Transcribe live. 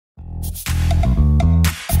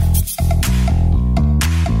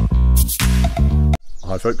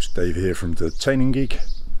Hi folks, Dave here from the Taining Geek,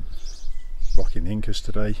 rocking the Incas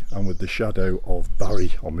today, and with the shadow of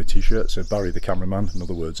Barry on my t-shirt. So Barry the cameraman, in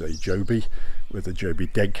other words a Joby, with a Joby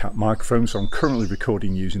dead cat microphone. So I'm currently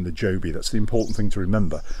recording using the Joby. That's the important thing to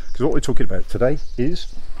remember, because what we're talking about today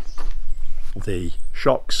is the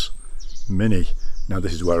Shokz Mini. Now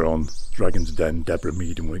this is where on Dragon's Den Deborah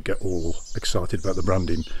Mead and we get all excited about the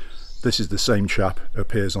branding. This is the same chap who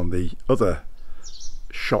appears on the other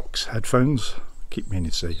Shokz headphones. Keep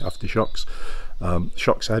meaning to say Aftershokz.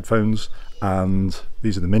 Shokz headphones, and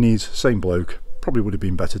these are the minis. Same bloke. Probably would have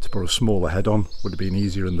been better to put a smaller head on. Would have been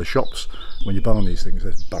easier in the shops when you're buying these things.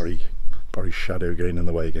 There's Barry's shadow getting in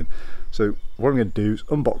the way again. So what I'm going to do is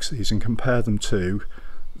unbox these and compare them to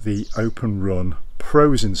the Openrun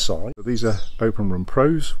Pros inside. So these are Openrun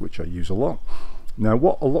Pros, which I use a lot. Now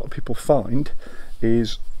what a lot of people find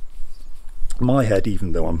is my head,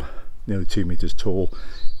 even though I'm nearly 2 meters tall,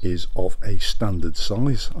 is of a standard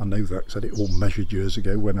size. I know that because I had it all measured years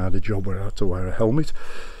ago when I had a job where I had to wear a helmet.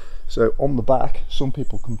 So on the back, some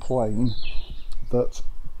people complain that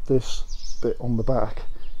this bit on the back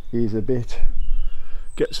is a bit,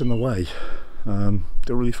 gets in the way. Don't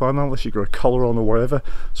really find that unless you've got a collar on or whatever.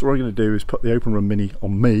 So what I'm going to do is put the Openrun Mini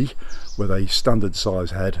on me with a standard size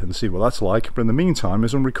head and see what that's like. But in the meantime,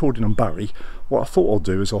 as I'm recording on Barry, what I thought I'll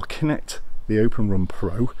do is I'll connect the Openrun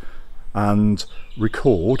Pro and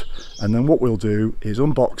record, and then what we'll do is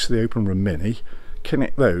unbox the Openrun Mini,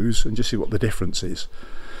 connect those and just see what the difference is.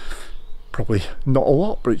 Probably not a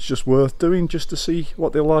lot, but it's just worth doing just to see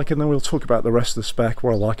what they're like, and then we'll talk about the rest of the spec,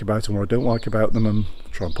 what I like about them, what I don't like about them, and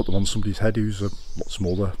try and put them on somebody's head who's a lot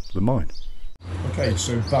smaller than mine. Okay,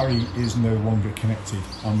 so Barry is no longer connected.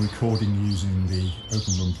 I'm recording using the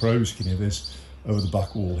Openrun Pros. You can hear this over the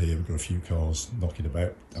back wall here. We've got a few cars knocking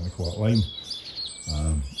about down the quiet lane.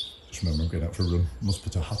 Just remember I'm going out for a run, must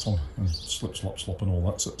put a hat on and slip, slop, slop and all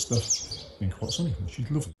that sort of stuff. It's been quite sunny, which is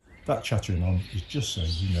lovely. That chattering on is just so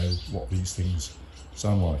you know what these things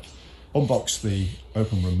sound like. Unbox the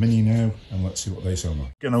Openrun Mini now and let's see what they sound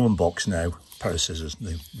like. Going to unbox now a pair of scissors,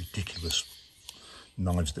 the ridiculous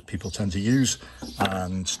knives that people tend to use,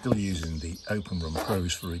 and still using the Openrun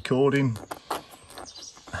Pros for recording.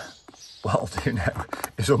 What I'll do now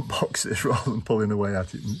is unbox this rather than pulling away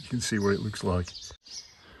at it, and you can see what it looks like.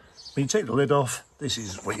 When you take the lid off, this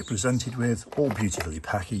is what you're presented with, all beautifully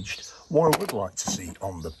packaged. What I would like to see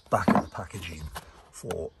on the back of the packaging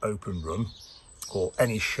for Openrun or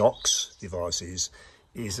any Shokz devices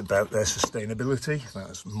is about their sustainability.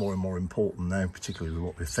 That's more and more important now, particularly with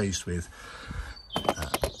what we're faced with.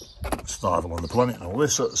 Survival on the planet and all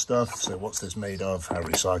this sort of stuff. So what's this made of? How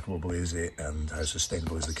recyclable is it? And how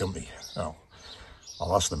sustainable is the company? Oh,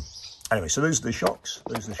 I'll ask them. Anyway, so those are the Shokz.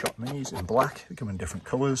 Those are the Shokz Minis in black. They come in different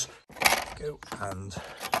colours. Go, and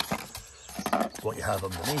what you have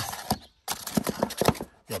underneath,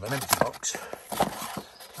 you have an empty box,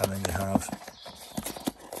 and then you have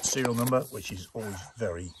serial number, which is always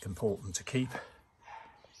very important to keep,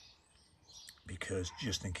 because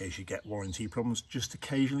just in case you get warranty problems, just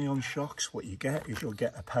occasionally on Shokz, what you get is you'll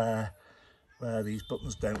get a pair where these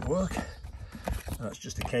buttons don't work. And that's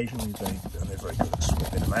just occasionally, and they're very good at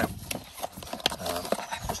swapping them out.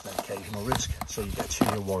 Just an occasional risk. So you get a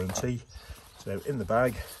 2-year warranty. So in the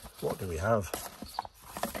bag, what do we have?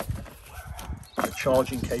 A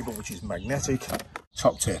charging cable, which is magnetic.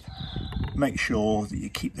 Top tip, make sure that you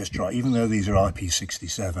keep this dry. Even though these are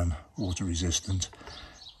IP67 water resistant,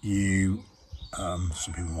 you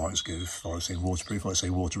some people might go as far as saying waterproof. I say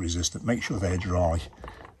water resistant. Make sure they're dry.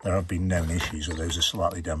 There have been known issues where those are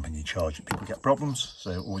slightly damp and you charge it. People get problems,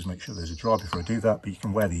 so always make sure those are dry before I do that. But you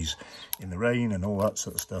can wear these in the rain and all that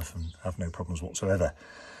sort of stuff and have no problems whatsoever.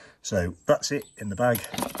 So that's it in the bag.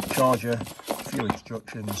 Charger, few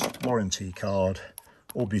instructions, warranty card,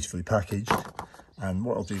 all beautifully packaged. And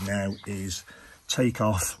what I'll do now is take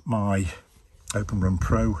off my Openrun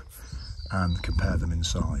Pro and compare them in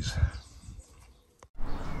size.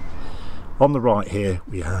 On the right here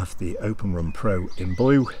we have the Openrun Pro in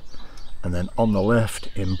blue, and then on the left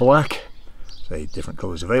in black, so different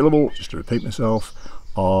colours available, just to repeat myself,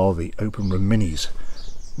 are the Openrun Minis.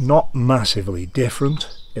 Not massively different.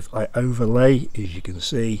 If I overlay, as you can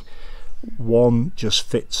see, one just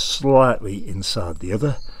fits slightly inside the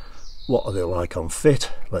other. What are they like on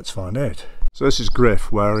fit? Let's find out. So this is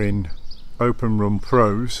Griff wearing Openrun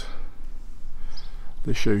Pros.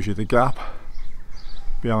 This shows you the gap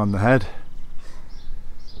behind the head.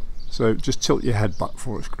 So just tilt your head back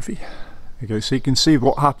for us, Griffy. Okay, so you can see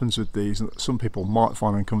what happens with these, and some people might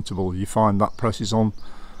find uncomfortable. You find that presses on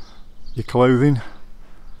your clothing.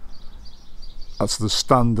 That's the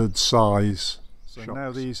standard size So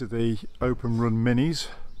now these are the Openrun Minis.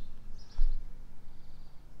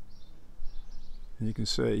 And you can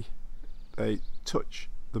see they touch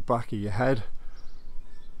the back of your head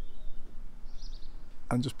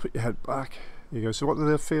and just put your head back. There you go. So what do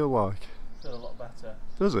they feel like? Feel a lot better.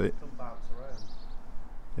 Does it? Don't bounce around.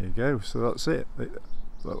 There you go. So that's it.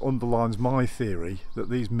 That underlines my theory that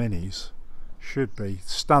these minis should be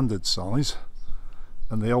standard size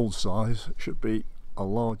and the old size should be a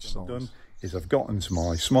large size. What I've done is I've got into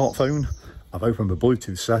my smartphone, I've opened the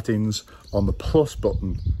Bluetooth settings on the plus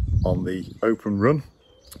button on the Openrun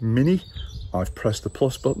Mini. I've pressed the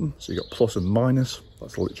plus button, so you've got plus and minus.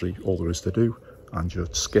 That's literally all there is to do. And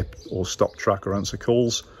just skip or stop track or answer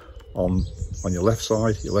calls on your left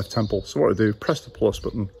side, your left temple. So what I do, press the plus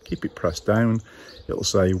button, keep it pressed down. It'll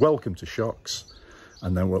say welcome to Shokz.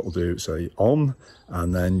 And then what it'll do, say on,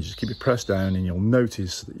 and then you just keep it pressed down and you'll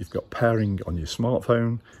notice that you've got pairing on your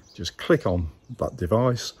smartphone. Just click on that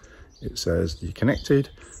device. It says you're connected,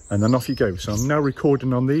 and then off you go. So I'm now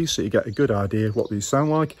recording on these so you get a good idea of what these sound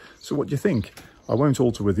like. So what do you think? I won't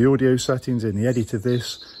alter with the audio settings in the edit of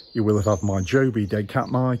this. You will have had my Joby Dead Cat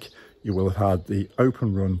mic, you will have had the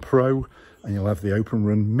Openrun Pro, and you'll have the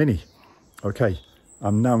Openrun Mini. Okay,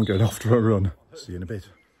 I'm going off to a run. See you in a bit.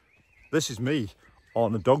 This is me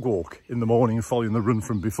on a dog walk in the morning following the run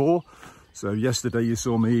from before. So yesterday you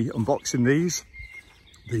saw me unboxing these.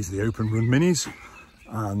 These are the Openrun Minis,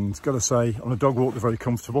 and gotta say, on a dog walk they're very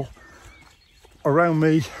comfortable. Around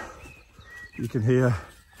me you can hear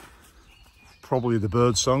probably the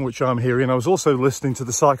bird song, which I'm hearing. I was also listening to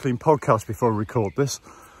the cycling podcast before I record this,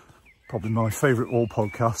 probably my favourite of all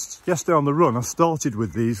podcasts. Yesterday on the run I started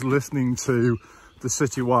with these, listening to the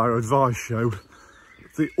Citywire advice show.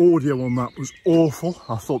 The audio on that was awful.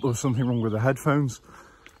 I thought there was something wrong with the headphones.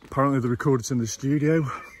 Apparently they recorded it in the studio.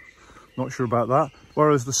 Not sure about that.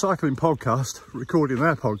 Whereas the cycling podcast, recording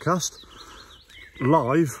their podcast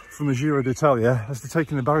live from the Giro d'Italia as they're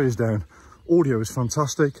taking the barriers down. Audio is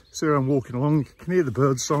fantastic. So here I'm walking along, you can hear the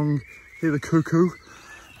bird song, hear the cuckoo.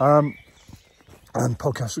 And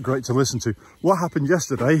podcasts are great to listen to. What happened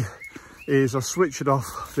yesterday is I switched it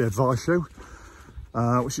off the advice show,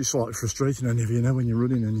 which is slightly frustrating, any of you know, when you're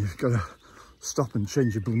running and you've got to stop and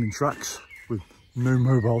change your blooming tracks with no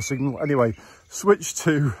mobile signal. Anyway, switch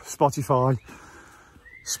to Spotify.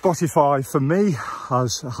 Spotify for me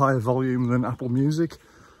has a higher volume than Apple Music.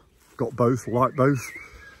 Got both, like both.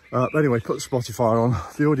 Anyway, put Spotify on.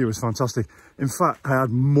 The audio was fantastic. In fact, I had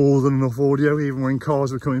more than enough audio even when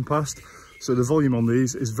cars were coming past. So the volume on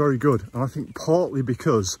these is very good. And I think partly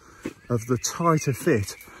because of the tighter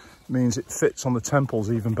fit means it fits on the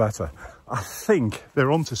temples even better. I think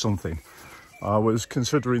they're onto something. I was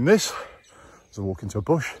considering this as I walk into a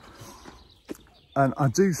bush, and I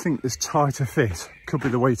do think this tighter fit could be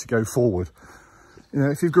the way to go forward. You know,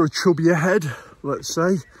 if you've got a chubbier head, let's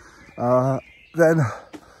say, then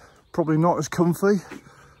probably not as comfy,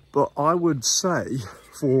 but I would say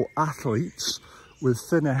for athletes with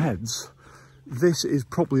thinner heads, this is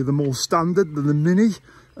probably the more standard than the Mini,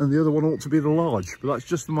 and the other one ought to be the large. But that's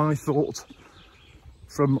just my thought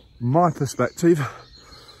from my perspective.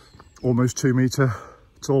 Almost 2 metre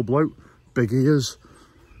tall bloke, big ears,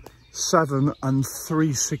 7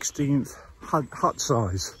 3/16 hat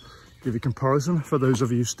size. Give you a comparison for those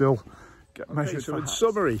of you who still get measured. Okay, so in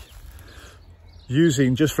summary,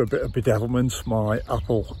 using, just for a bit of bedevilment, my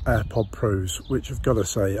Apple AirPod Pros, which I've got to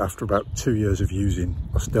say, after about 2 years of using,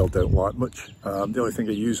 I still don't like much. The only thing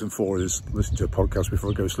I use them for is listen to a podcast before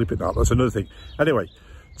I go to sleep at night. That's another thing. Anyway,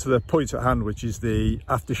 to the point at hand, which is the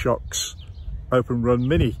Aftershokz Openrun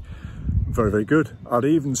Mini. Very, very good. I'd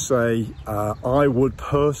even say I would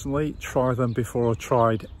personally try them before I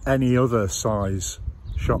tried any other size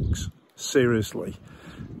Shokz. Seriously.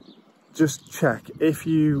 Just check if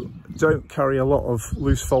you don't carry a lot of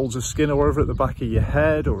loose folds of skin or whatever at the back of your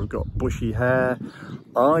head, or have got bushy hair.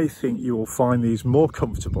 I think you will find these more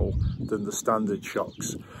comfortable than the standard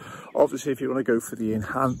Shokz. Obviously, if you want to go for the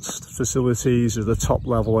enhanced facilities of the top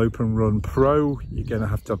level Openrun Pro, you're going to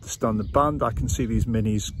have the standard band. I can see these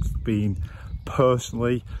minis being,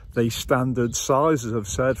 personally, the standard size, as I've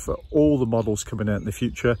said, for all the models coming out in the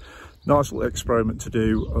future. Nice little experiment to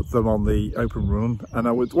do of them on the Openrun. And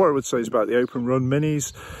what I would say is about the Openrun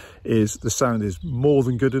Minis is the sound is more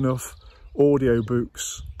than good enough. Audio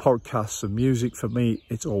books, podcasts and music, for me,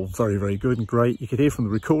 it's all very, very good and great. You can hear from the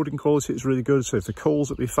recording quality, it's really good. So if the calls,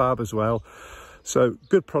 it'll be fab as well. So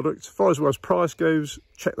good product. As far as price goes,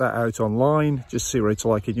 check that out online. Just see what it's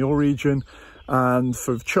like in your region. And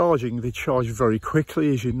for charging, they charge very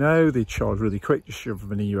quickly, as you know. They charge really quick. Just shove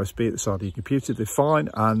them in a USB at the side of your computer, they're fine.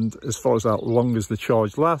 And as far as how long as the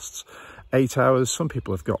charge lasts, 8 hours. Some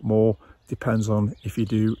people have got more. Depends on if you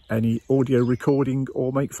do any audio recording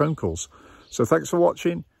or make phone calls. So thanks for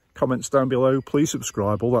watching. Comments down below. Please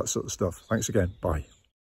subscribe, all that sort of stuff. Thanks again. Bye.